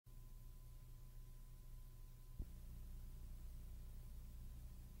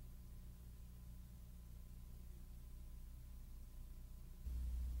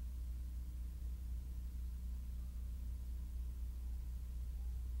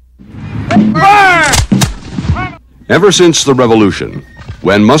Ever since the Revolution,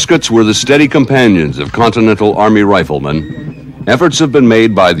 when muskets were the steady companions of Continental Army riflemen, efforts have been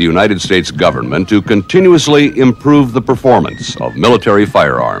made by the United States government to continuously improve the performance of military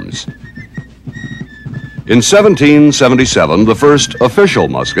firearms. In 1777, the first official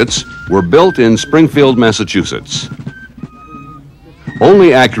muskets were built in Springfield, Massachusetts.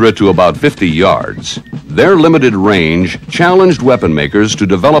 Only accurate to about 50 yards, their limited range challenged weapon makers to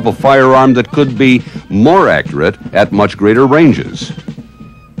develop a firearm that could be more accurate at much greater ranges.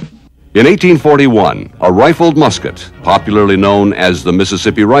 In 1841, a rifled musket, popularly known as the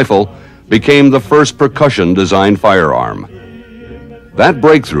Mississippi rifle, became the first percussion-designed firearm. That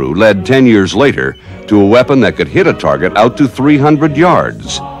breakthrough led 10 years later to a weapon that could hit a target out to 300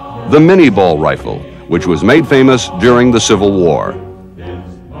 yards, the mini-ball rifle, which was made famous during the Civil War.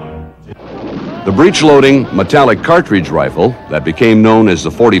 The breech-loading metallic cartridge rifle that became known as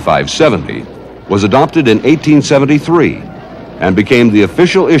the 4570 was adopted in 1873 and became the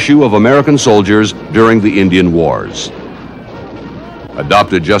official issue of American soldiers during the Indian Wars.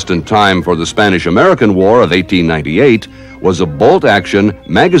 Adopted just in time for the Spanish-American War of 1898 was a bolt-action,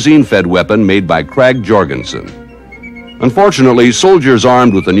 magazine-fed weapon made by Krag Jorgensen. Unfortunately, soldiers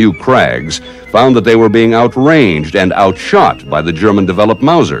armed with the new Krags found that they were being outranged and outshot by the German-developed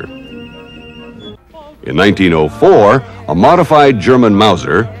Mauser. In 1904, a modified German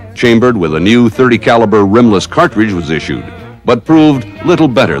Mauser, chambered with a new .30 caliber rimless cartridge, was issued, but proved little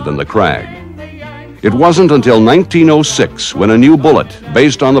better than the Krag. It wasn't until 1906 when a new bullet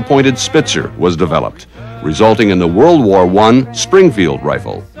based on the pointed Spitzer was developed, resulting in the World War I Springfield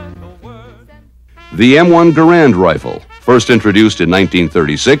rifle. The M1 Garand rifle, first introduced in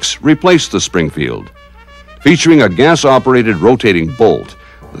 1936, replaced the Springfield. Featuring a gas-operated rotating bolt,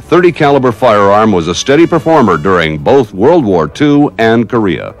 the .30 caliber firearm was a steady performer during both World War II and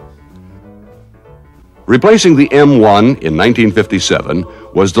Korea. Replacing the M1 in 1957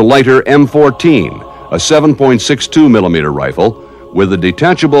 was the lighter M14, a 7.62 millimeter rifle with a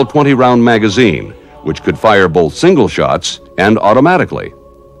detachable 20-round magazine, which could fire both single shots and automatically.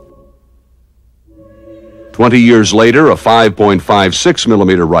 20 years later, a 5.56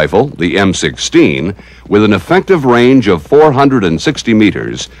 millimeter rifle, the M16, with an effective range of 460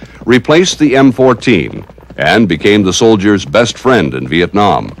 meters, replaced the M14 and became the soldier's best friend in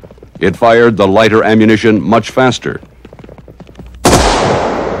Vietnam. It fired the lighter ammunition much faster.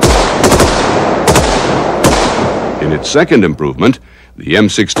 In its second improvement, the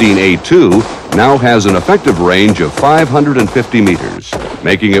M16A2 now has an effective range of 550 meters,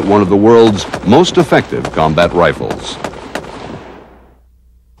 making it one of the world's most effective combat rifles.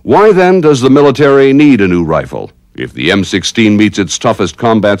 Why then does the military need a new rifle if the M16 meets its toughest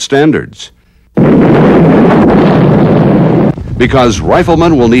combat standards? Because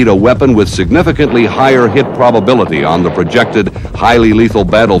riflemen will need a weapon with significantly higher hit probability on the projected highly lethal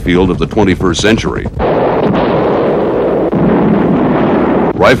battlefield of the 21st century.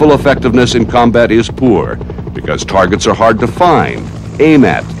 Rifle effectiveness in combat is poor because targets are hard to find, aim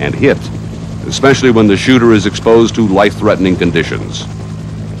at, and hit, especially when the shooter is exposed to life-threatening conditions.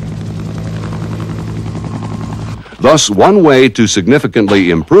 Thus, one way to significantly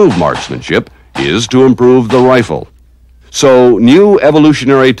improve marksmanship is to improve the rifle. So, new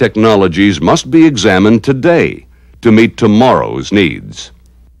evolutionary technologies must be examined today to meet tomorrow's needs.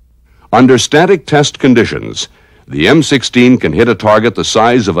 Under static test conditions, the M16 can hit a target the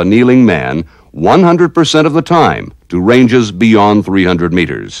size of a kneeling man 100% of the time to ranges beyond 300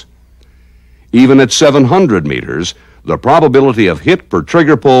 meters. Even at 700 meters, the probability of hit per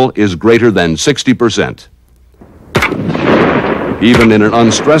trigger pull is greater than 60%. Even in an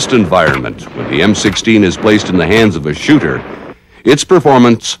unstressed environment, when the M16 is placed in the hands of a shooter, its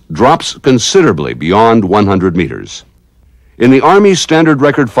performance drops considerably beyond 100 meters. In the Army Standard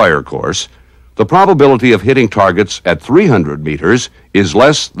Record Fire Course, the probability of hitting targets at 300 meters is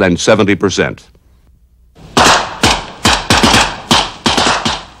less than 70%.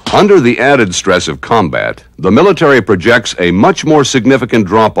 Under the added stress of combat, the military projects a much more significant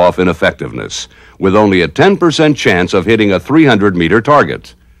drop-off in effectiveness, with only a 10% chance of hitting a 300-meter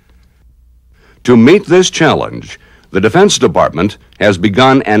target. To meet this challenge, the Defense Department has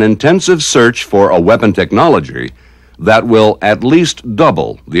begun an intensive search for a weapon technology that will at least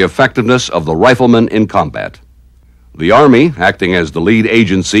double the effectiveness of the rifleman in combat. The Army, acting as the lead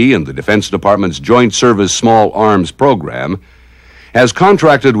agency in the Defense Department's Joint Service Small Arms Program, has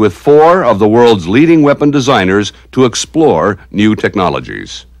contracted with 4 of the world's leading weapon designers to explore new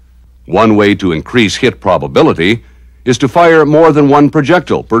technologies. One way to increase hit probability is to fire more than one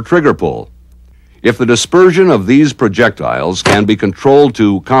projectile per trigger pull. If the dispersion of these projectiles can be controlled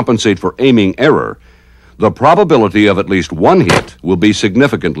to compensate for aiming error, the probability of at least one hit will be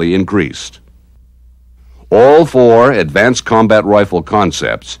significantly increased. All four advanced combat rifle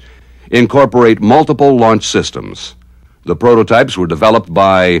concepts incorporate multiple launch systems. The prototypes were developed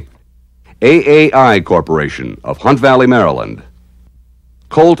by AAI Corporation of Hunt Valley, Maryland,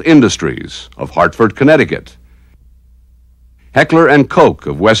 Colt Industries of Hartford, Connecticut, Heckler & Koch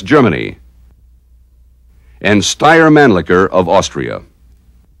of West Germany, and Steyr Mannlicher of Austria.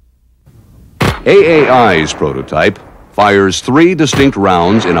 AAI's prototype fires 3 distinct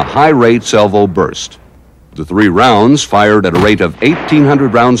rounds in a high-rate salvo burst. The 3 rounds, fired at a rate of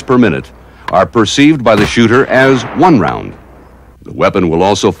 1,800 rounds per minute, are perceived by the shooter as 1 round. The weapon will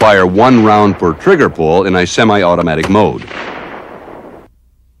also fire 1 round per trigger pull in a semi-automatic mode.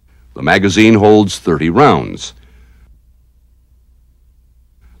 The magazine holds 30 rounds.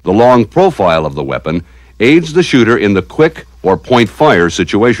 The long profile of the weapon aids the shooter in the quick or point-fire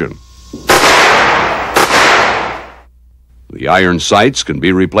situation. The iron sights can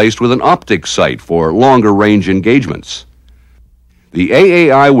be replaced with an optic sight for longer range engagements. The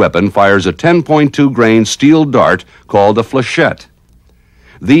AAI weapon fires a 10.2 grain steel dart called a flechette.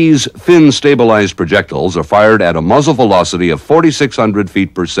 These thin stabilized projectiles are fired at a muzzle velocity of 4,600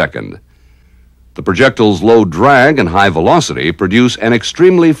 feet per second. The projectile's low drag and high velocity produce an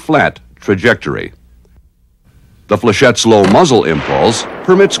extremely flat trajectory. The flechette's low muzzle impulse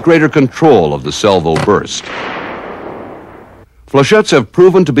permits greater control of the salvo burst. Flechettes have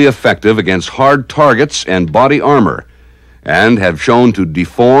proven to be effective against hard targets and body armor, and have shown to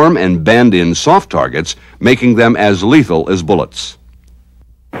deform and bend in soft targets, making them as lethal as bullets.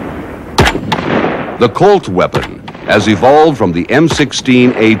 The Colt weapon has evolved from the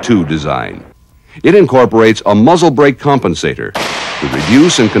M16A2 design. It incorporates a muzzle brake compensator to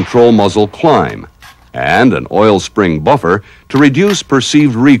reduce and control muzzle climb, and an oil spring buffer to reduce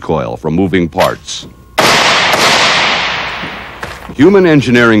perceived recoil from moving parts. Human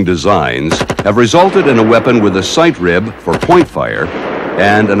engineering designs have resulted in a weapon with a sight rib for point fire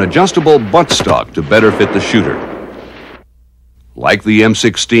and an adjustable buttstock to better fit the shooter. Like the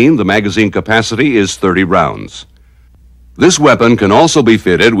M16, the magazine capacity is 30 rounds. This weapon can also be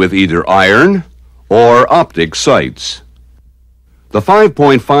fitted with either iron or optic sights. The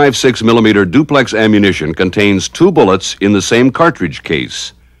 5.56 millimeter duplex ammunition contains 2 bullets in the same cartridge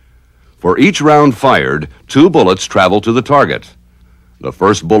case. For each round fired, 2 bullets travel to the target. The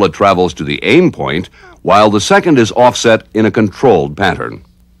first bullet travels to the aim point, while the second is offset in a controlled pattern.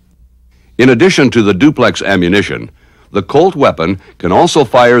 In addition to the duplex ammunition, the Colt weapon can also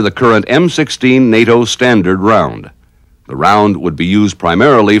fire the current M16 NATO standard round. The round would be used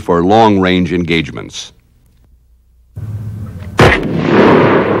primarily for long-range engagements.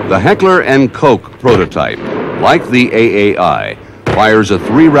 The Heckler & Koch prototype, like the AAI, fires a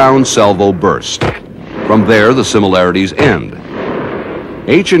 3-round salvo burst. From there, the similarities end.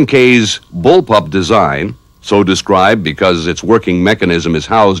 H&K's bullpup design, so described because its working mechanism is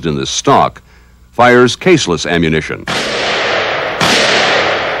housed in the stock, fires caseless ammunition.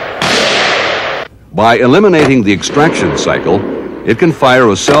 By eliminating the extraction cycle, it can fire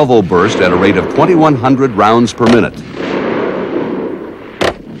a salvo burst at a rate of 2,100 rounds per minute.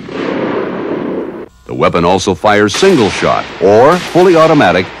 The weapon also fires single shot or fully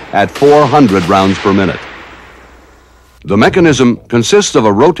automatic at 400 rounds per minute. The mechanism consists of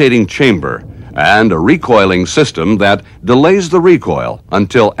a rotating chamber and a recoiling system that delays the recoil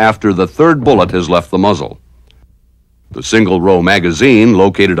until after the 3rd bullet has left the muzzle. The single-row magazine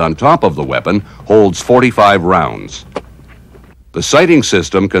located on top of the weapon holds 45 rounds. The sighting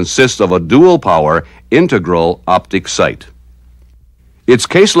system consists of a dual-power integral optic sight. Its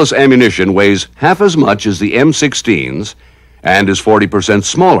caseless ammunition weighs half as much as the M16's and is 40%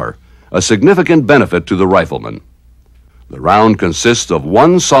 smaller, a significant benefit to the rifleman. The round consists of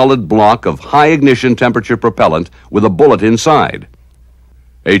 1 solid block of high ignition temperature propellant with a bullet inside.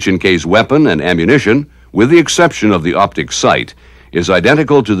 H&K's weapon and ammunition, with the exception of the optic sight, is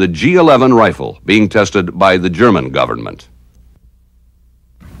identical to the G11 rifle being tested by the German government.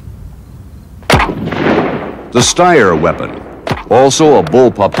 The Steyr weapon, also a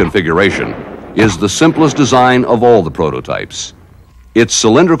bullpup configuration, is the simplest design of all the prototypes. Its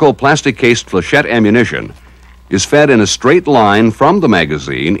cylindrical plastic-cased flechette ammunition is fed in a straight line from the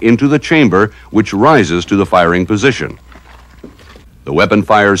magazine into the chamber, which rises to the firing position. The weapon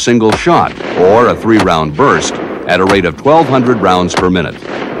fires single shot, or a 3-round burst, at a rate of 1,200 rounds per minute.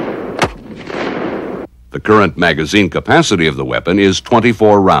 The current magazine capacity of the weapon is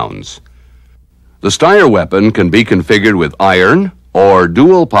 24 rounds. The Steyr weapon can be configured with iron, or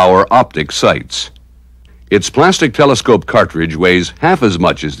dual-power optic sights. Its plastic telescope cartridge weighs half as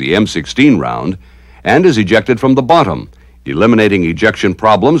much as the M16 round and is ejected from the bottom, eliminating ejection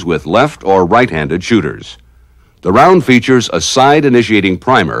problems with left or right-handed shooters. The round features a side-initiating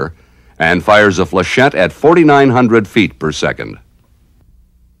primer and fires a flechette at 4,900 feet per second.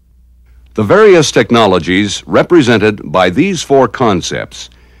 The various technologies represented by these four concepts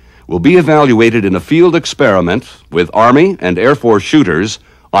will be evaluated in a field experiment with Army and Air Force shooters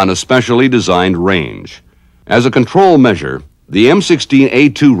on a specially designed range. As a control measure, the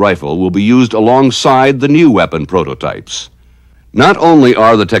M16A2 rifle will be used alongside the new weapon prototypes. Not only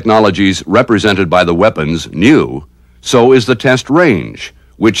are the technologies represented by the weapons new, so is the test range,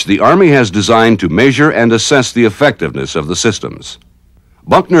 which the Army has designed to measure and assess the effectiveness of the systems.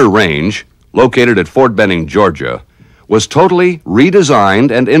 Buckner Range, located at Fort Benning, Georgia, was totally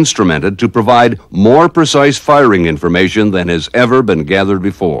redesigned and instrumented to provide more precise firing information than has ever been gathered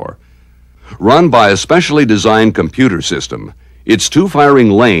before. Run by a specially designed computer system, its two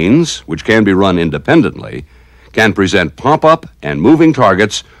firing lanes, which can be run independently, can present pop-up and moving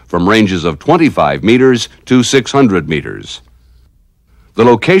targets from ranges of 25 meters to 600 meters. The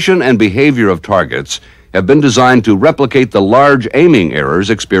location and behavior of targets have been designed to replicate the large aiming errors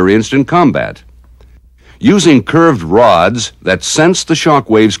experienced in combat. Using curved rods that sense the shock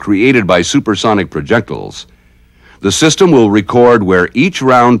waves created by supersonic projectiles, the system will record where each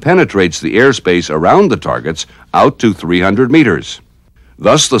round penetrates the airspace around the targets out to 300 meters.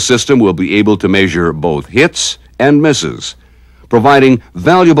 Thus, the system will be able to measure both hits and misses, providing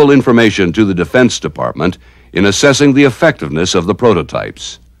valuable information to the Defense Department in assessing the effectiveness of the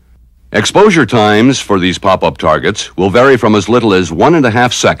prototypes. Exposure times for these pop-up targets will vary from as little as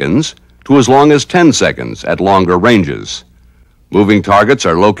 1.5 seconds to as long as 10 seconds at longer ranges. Moving targets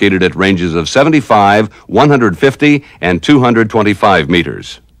are located at ranges of 75, 150, and 225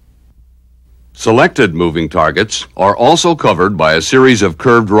 meters. Selected moving targets are also covered by a series of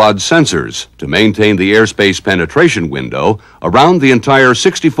curved rod sensors to maintain the airspace penetration window around the entire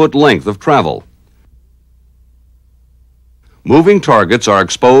 60-foot length of travel. Moving targets are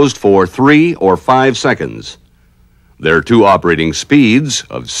exposed for 3 or 5 seconds. Their two operating speeds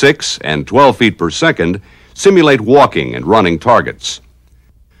of 6 and 12 feet per second simulate walking and running targets.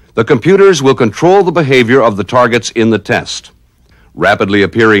 The computers will control the behavior of the targets in the test. Rapidly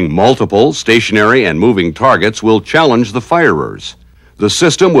appearing multiple stationary and moving targets will challenge the firers. The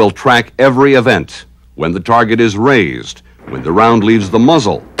system will track every event: when the target is raised, when the round leaves the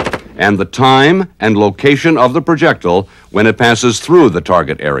muzzle, and the time and location of the projectile when it passes through the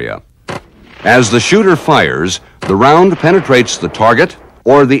target area. As the shooter fires, the round penetrates the target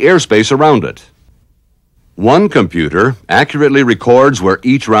or the airspace around it. One computer accurately records where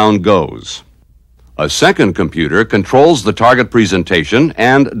each round goes. A second computer controls the target presentation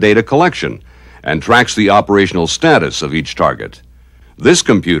and data collection and tracks the operational status of each target. This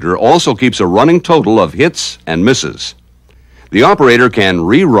computer also keeps a running total of hits and misses. The operator can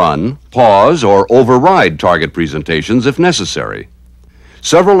rerun, pause, or override target presentations if necessary.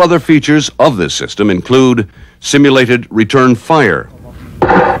 Several other features of this system include simulated return fire,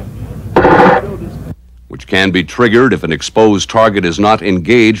 which can be triggered if an exposed target is not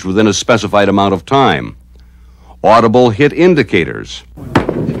engaged within a specified amount of time, audible hit indicators,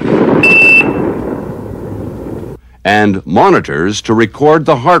 and monitors to record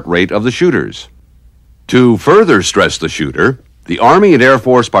the heart rate of the shooters. To further stress the shooter, the Army and Air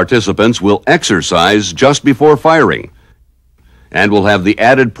Force participants will exercise just before firing and will have the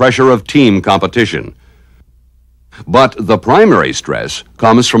added pressure of team competition. But the primary stress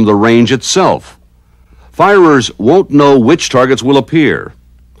comes from the range itself. Firers won't know which targets will appear,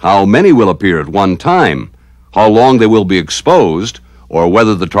 how many will appear at one time, how long they will be exposed, or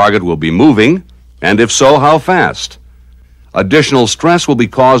whether the target will be moving, and if so, how fast. Additional stress will be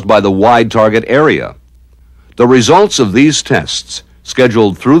caused by the wide target area. The results of these tests,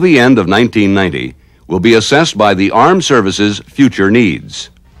 scheduled through the end of 1990, will be assessed by the Armed Services' future needs.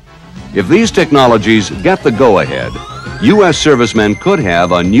 If these technologies get the go-ahead, U.S. servicemen could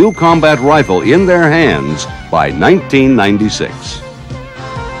have a new combat rifle in their hands by 1996.